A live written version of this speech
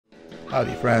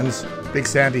Howdy friends, Big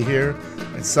Sandy here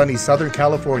in sunny Southern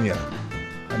California.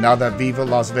 And now that Viva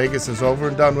Las Vegas is over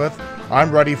and done with,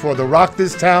 I'm ready for the Rock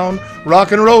This Town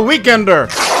Rock and Roll Weekender!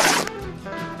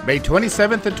 May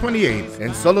 27th and 28th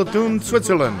in Solothurn,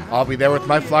 Switzerland. I'll be there with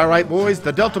my Fly-Rite Boys,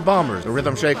 the Delta Bombers, the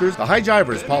Rhythm Shakers, the High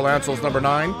Jivers, Paul Ansel's Number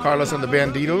 9, Carlos and the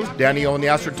Banditos, Danny O and the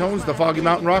Astrotones, the Foggy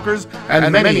Mountain Rockers,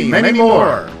 and many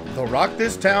more. The Rock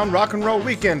This Town Rock and Roll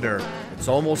Weekender. It's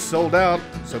almost sold out,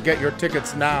 so get your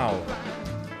tickets now.